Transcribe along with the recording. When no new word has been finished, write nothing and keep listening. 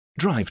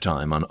Drive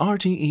Time on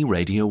RTE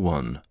Radio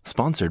 1,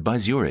 sponsored by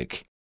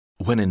Zurich.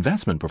 When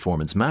investment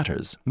performance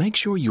matters, make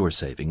sure your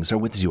savings are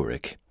with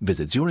Zurich.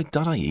 Visit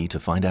zurich.ie to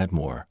find out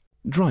more.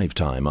 Drive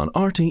Time on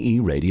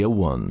RTE Radio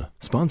 1,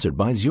 sponsored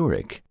by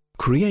Zurich.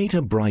 Create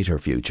a brighter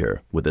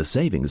future with a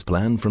savings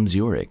plan from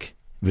Zurich.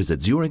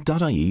 Visit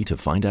zurich.ie to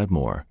find out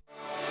more.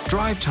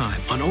 Drive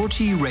Time on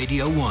RTE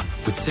Radio 1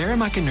 with Sarah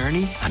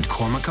McInerney and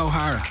Cormac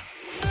O'Hara.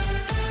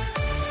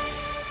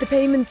 The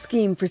payment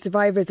scheme for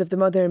survivors of the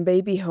mother and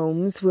baby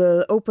homes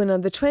will open on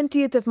the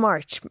 20th of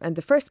March, and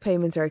the first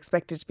payments are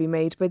expected to be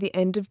made by the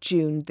end of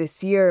June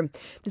this year.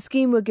 The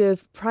scheme will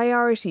give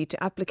priority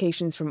to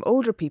applications from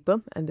older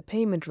people, and the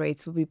payment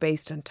rates will be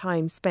based on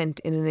time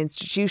spent in an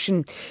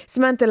institution.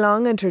 Samantha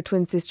Long and her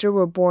twin sister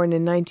were born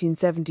in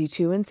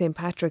 1972 in St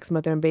Patrick's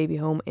Mother and Baby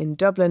Home in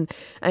Dublin,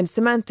 and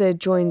Samantha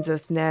joins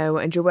us now,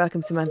 and you're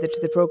welcome, Samantha, to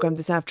the programme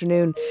this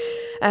afternoon.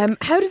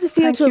 How does it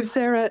feel? Thank you,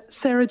 Sarah.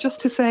 Sarah,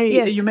 just to say,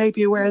 yes, you may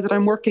be aware that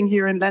I'm working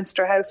here in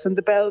Leinster House and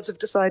the bells have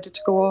decided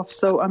to go off,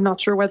 so I'm not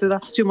sure whether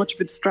that's too much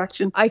of a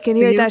distraction. I can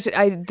hear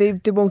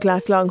that. They won't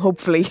last long,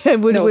 hopefully.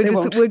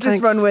 We'll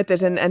just run with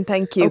it, and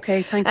thank you.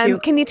 Okay, thank you.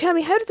 Can you tell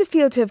me, how does it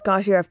feel to have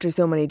got here after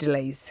so many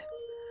delays?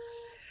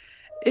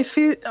 I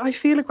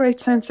feel a great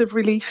sense of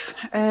relief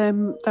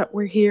that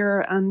we're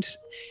here, and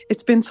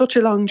it's been such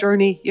a long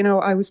journey. You know,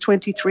 I was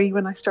 23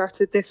 when I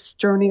started this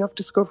journey of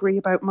discovery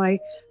about my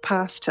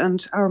past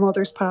and our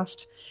mother's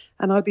past,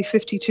 and I'll be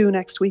 52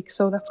 next week,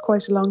 so that's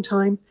quite a long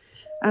time.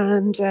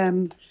 And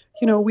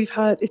you know,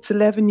 it's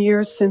 11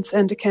 years since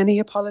Enda Kenny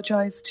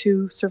apologised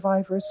to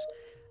survivors,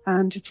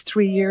 and it's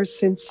 3 years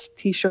since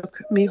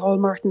Taoiseach Micheál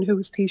Martin, who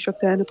was Taoiseach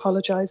then,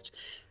 apologised.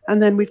 And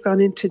then we've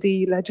gone into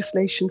the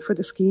legislation for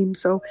the scheme.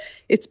 So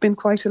it's been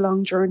quite a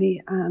long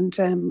journey, and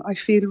I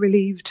feel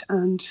relieved,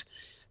 and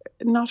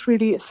not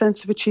really a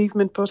sense of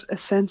achievement, but a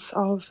sense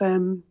of,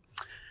 what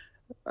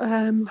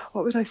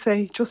would I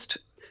say, just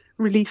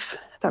relief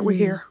that we're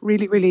here,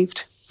 really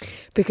relieved.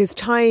 Because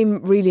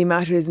time really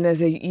matters, and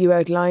as you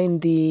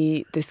outlined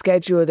the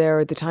schedule there,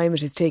 or the time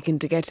it has taken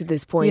to get to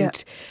this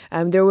point,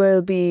 there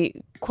will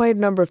be quite a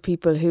number of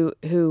people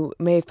who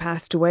may have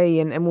passed away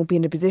and won't be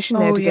in a position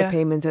now to get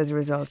payments as a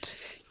result.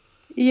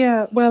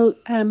 Yeah, well,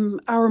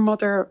 our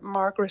mother,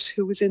 Margaret,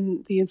 who was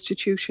in the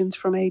institutions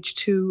from age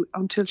 2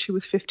 until she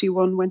was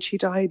 51 when she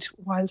died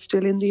while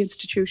still in the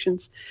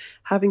institutions,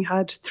 having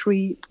had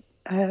 3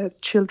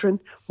 children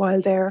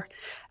while there.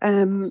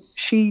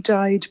 She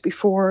died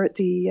before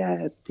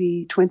the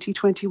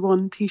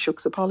 2021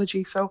 Taoiseach's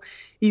apology. So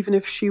even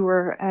if she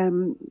were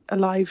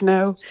alive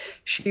now,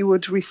 she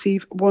would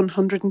receive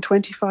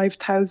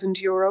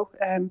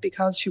 €125,000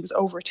 because she was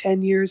over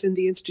 10 years in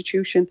the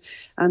institution,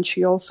 and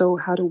she also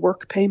had a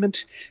work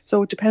payment.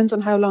 So it depends on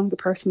how long the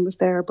person was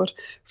there. But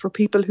for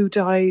people who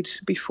died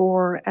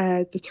before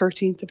the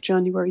 13th of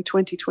January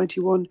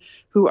 2021,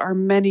 who are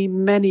many,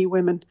 many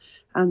women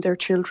and their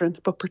children,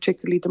 but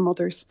particularly the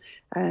mothers,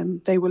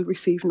 they will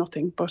receive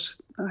nothing. But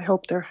I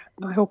hope they're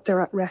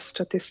at rest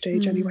at this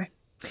stage anyway.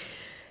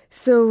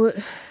 So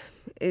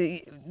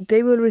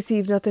they will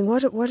receive nothing.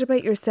 What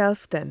about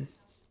yourself then?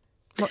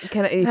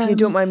 If you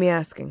don't mind me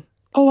asking.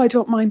 Oh, I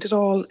don't mind at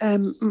all.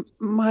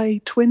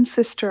 My twin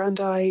sister and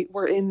I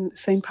were in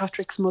St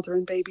Patrick's Mother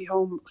and Baby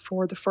Home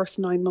for the first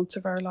 9 months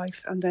of our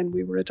life, and then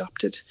we were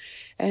adopted.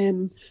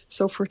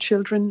 So for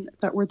children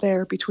that were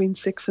there between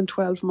 6 and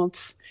 12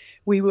 months,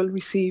 we will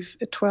receive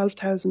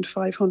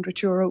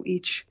 €12,500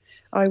 each.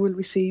 I will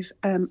receive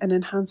an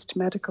enhanced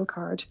medical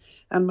card,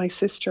 and my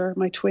sister,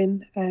 my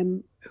twin,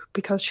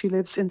 because she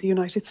lives in the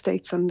United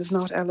States and is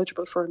not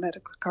eligible for a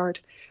medical card,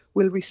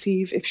 will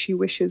receive, if she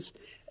wishes,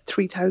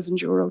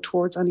 €3,000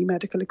 towards any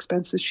medical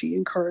expenses she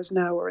incurs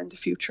now or in the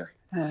future.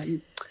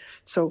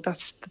 So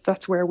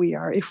that's where we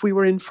are. If we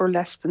were in for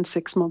less than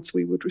 6 months,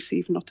 we would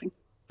receive nothing.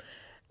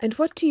 And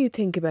what do you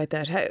think about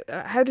that?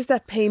 How does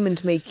that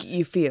payment make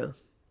you feel?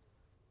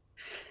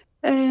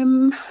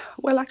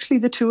 Well, actually,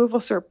 the two of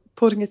us are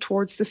putting it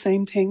towards the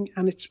same thing,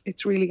 and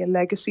it's really a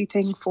legacy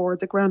thing for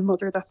the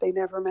grandmother that they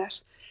never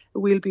met.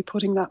 We'll be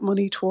putting that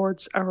money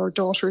towards our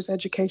daughter's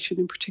education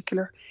in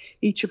particular.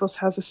 Each of us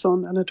has a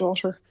son and a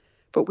daughter,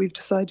 but we've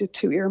decided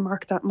to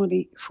earmark that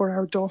money for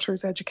our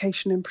daughter's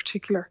education in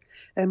particular.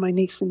 My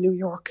niece in New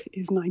York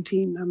is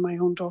 19 and my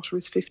own daughter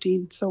is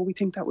 15, so we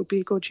think that would be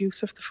a good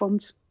use of the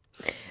funds.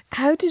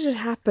 How did it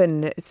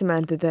happen,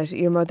 Samantha, that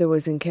your mother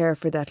was in care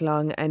for that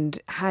long and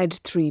had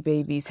 3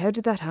 babies? How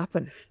did that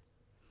happen?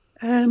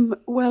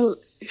 Well,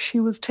 she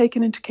was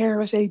taken into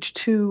care at age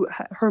 2.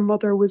 Her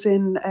mother was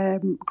in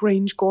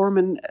Grange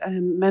Gorman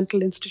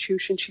mental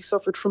institution. She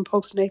suffered from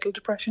postnatal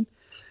depression.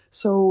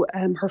 So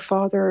her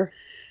father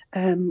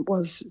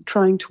was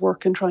trying to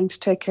work and trying to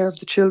take care of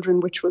the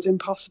children, which was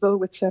impossible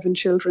with 7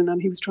 children,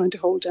 and he was trying to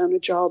hold down a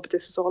job.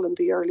 This is all in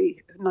the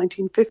early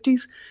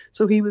 1950s.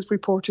 So he was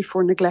reported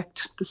for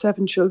neglect. The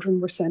 7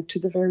 children were sent to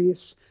the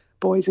various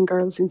boys and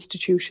girls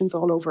institutions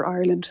all over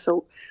Ireland.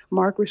 So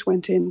Margaret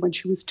went in when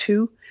she was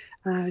 2.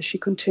 She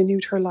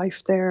continued her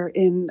life there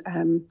in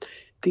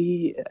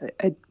the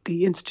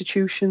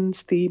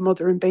institutions, the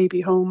mother and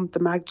baby home, the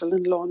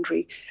Magdalen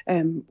Laundry,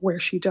 where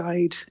she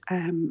died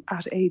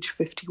at age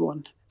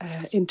 51.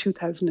 In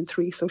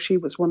 2003, so she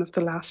was one of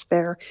the last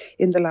there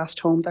in the last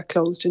home that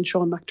closed in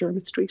Sean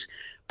McDermott Street.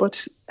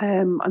 But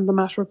on the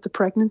matter of the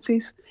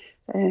pregnancies,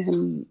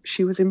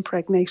 she was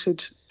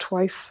impregnated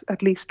twice,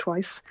 at least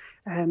twice,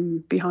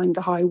 behind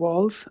the high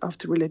walls of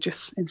the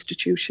religious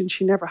institution.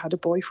 She never had a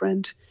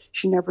boyfriend.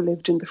 She never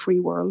lived in the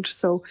free world.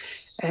 So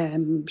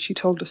she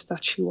told us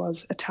that she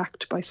was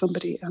attacked by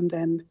somebody, and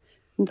then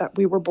that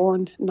we were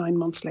born 9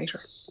 months later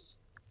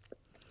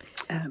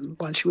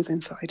while she was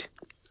inside.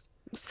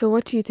 So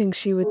what do you think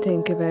she would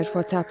think about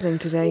what's happening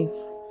today?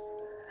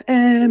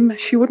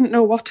 She wouldn't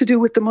know what to do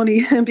with the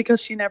money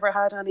because she never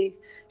had any.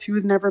 She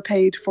was never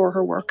paid for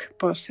her work,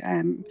 but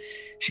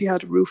she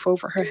had a roof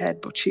over her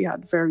head, but she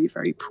had very,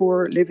 very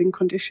poor living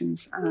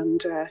conditions,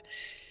 and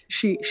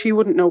she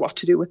wouldn't know what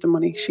to do with the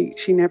money.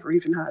 She never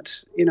even had,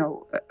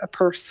 a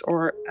purse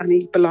or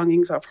any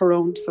belongings of her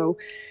own. So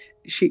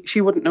she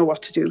wouldn't know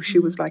what to do. She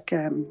was like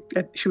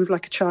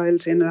a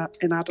child in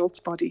an adult's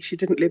body. She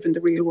didn't live in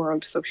the real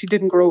world, so she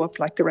didn't grow up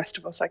like the rest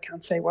of us. I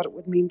can't say what it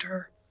would mean to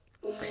her.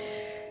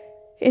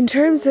 In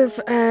terms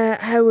of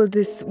how will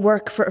this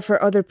work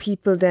for other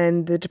people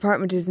then, the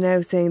department is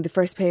now saying the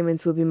first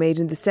payments will be made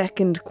in the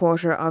second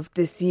quarter of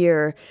this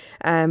year.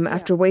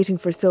 After waiting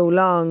for so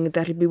long,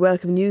 that'll be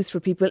welcome news for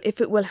people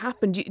if it will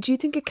happen. Do you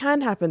think it can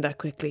happen that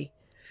quickly?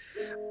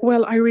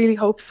 Well, I really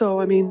hope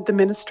so. I mean, the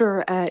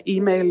Minister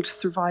emailed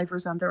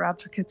survivors and their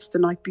advocates the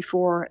night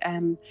before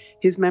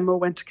his memo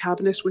went to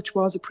Cabinet, which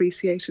was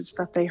appreciated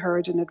that they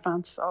heard in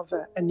advance of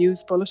a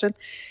news bulletin.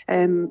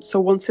 So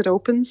once it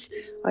opens,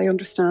 I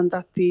understand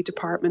that the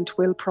department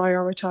will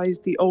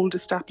prioritise the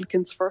oldest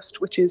applicants first,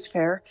 which is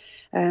fair.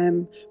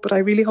 But I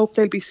really hope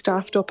they'll be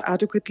staffed up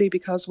adequately,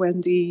 because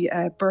when the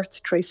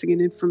birth tracing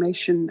and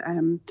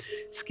information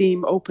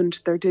scheme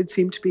opened, there did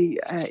seem to be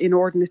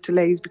inordinate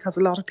delays because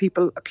a lot of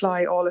people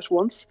apply all at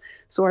once.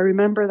 So I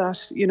remember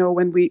that,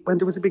 when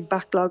there was a big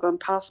backlog on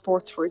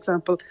passports, for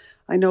example,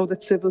 I know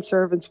that civil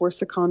servants were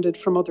seconded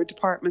from other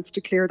departments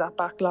to clear that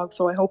backlog.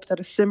 So I hope that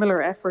a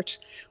similar effort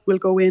will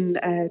go in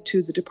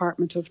to the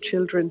Department of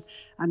Children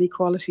and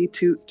Equality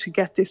to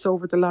get this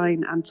over the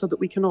line, and so that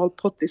we can all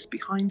put this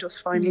behind us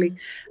finally.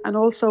 And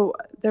also,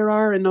 there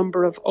are a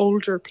number of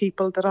older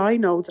people that I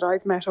know that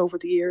I've met over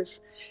the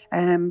years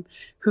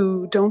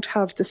who don't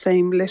have the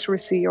same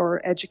literacy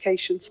or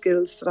education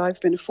skills that I've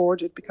been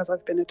afforded because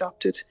I've been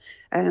adopted.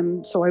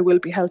 So I will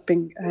be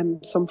helping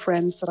some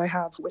friends that I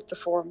have with the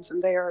forms,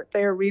 and they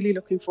are really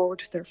looking forward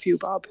to their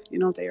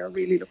FUBOB. They are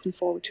really looking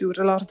forward to it.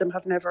 A lot of them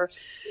have never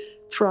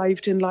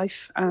thrived in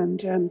life, and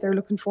they're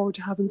looking forward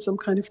to having some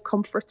kind of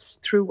comforts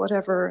through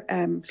whatever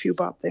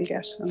FUBOB they'll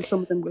get, and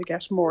some of them will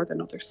get more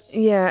than others.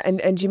 Yeah,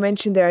 and you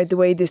mentioned there the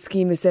way this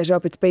scheme is set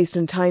up, it's based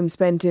on time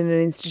spent in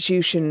an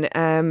institution,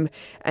 and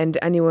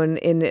anyone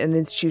in an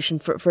institution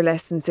for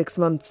less than 6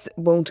 months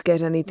won't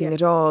get anything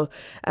at all.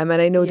 And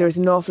I know there's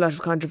an awful lot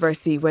of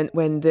controversy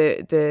when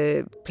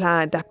the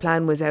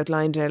plan was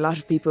outlined, and a lot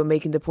of people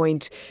making the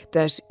point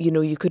that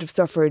you could have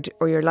suffered,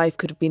 or your life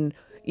could have been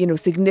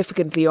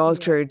significantly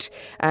altered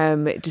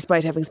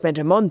despite having spent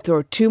a month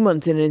or 2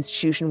 months in an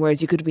institution,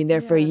 whereas you could have been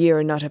there for a year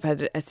and not have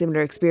had a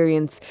similar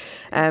experience.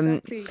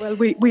 Exactly. Well,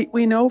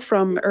 we know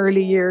from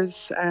early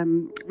years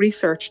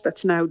research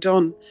that's now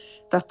done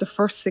that the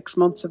first 6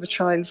 months of a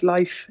child's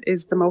life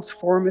is the most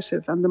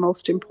formative and the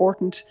most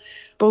important,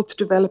 both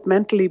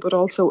developmentally but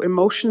also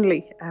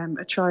emotionally.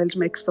 A child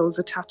makes those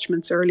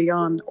attachments early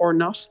on or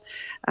not.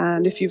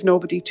 And if you've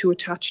nobody to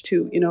attach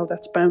to,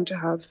 that's bound to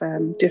have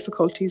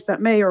difficulties that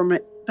may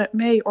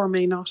or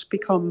may not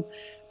become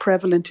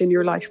prevalent in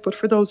your life. But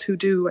for those who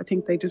do, I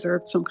think they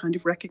deserve some kind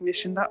of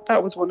recognition.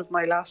 That was one of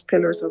my last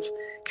pillars of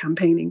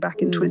campaigning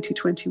back in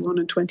 2021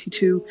 and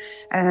 22.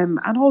 And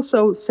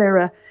also,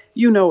 Sarah,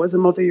 as a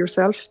mother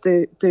yourself,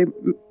 the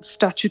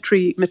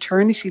statutory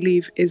maternity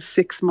leave is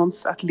 6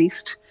 months at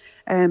least.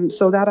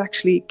 So that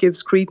actually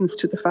gives credence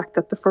to the fact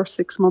that the first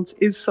 6 months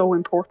is so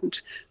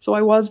important. So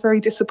I was very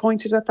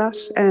disappointed at that.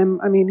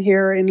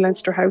 Here in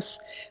Leinster House,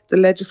 the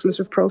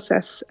legislative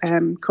process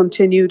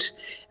continued.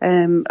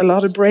 A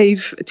lot of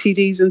brave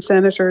TDs and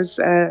senators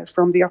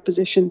from the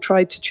opposition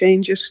tried to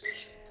change it.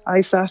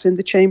 I sat in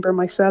the chamber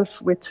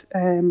myself with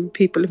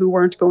people who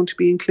weren't going to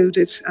be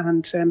included,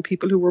 and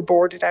people who were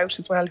boarded out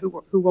as well,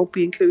 who won't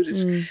be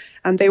included.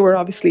 And they were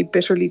obviously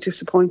bitterly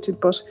disappointed,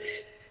 but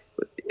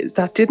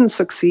that didn't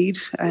succeed.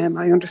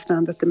 I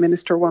understand that the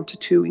Minister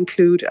wanted to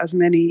include as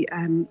many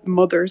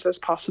mothers as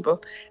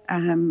possible.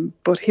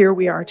 But here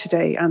we are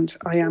today, and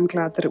I am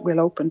glad that it will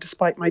open,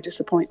 despite my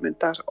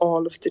disappointment that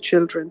all of the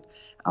children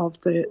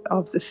of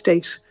the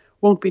state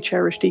won't be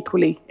cherished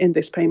equally in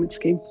this payment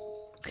scheme.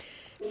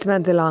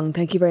 Samantha Long,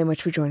 thank you very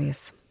much for joining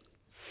us.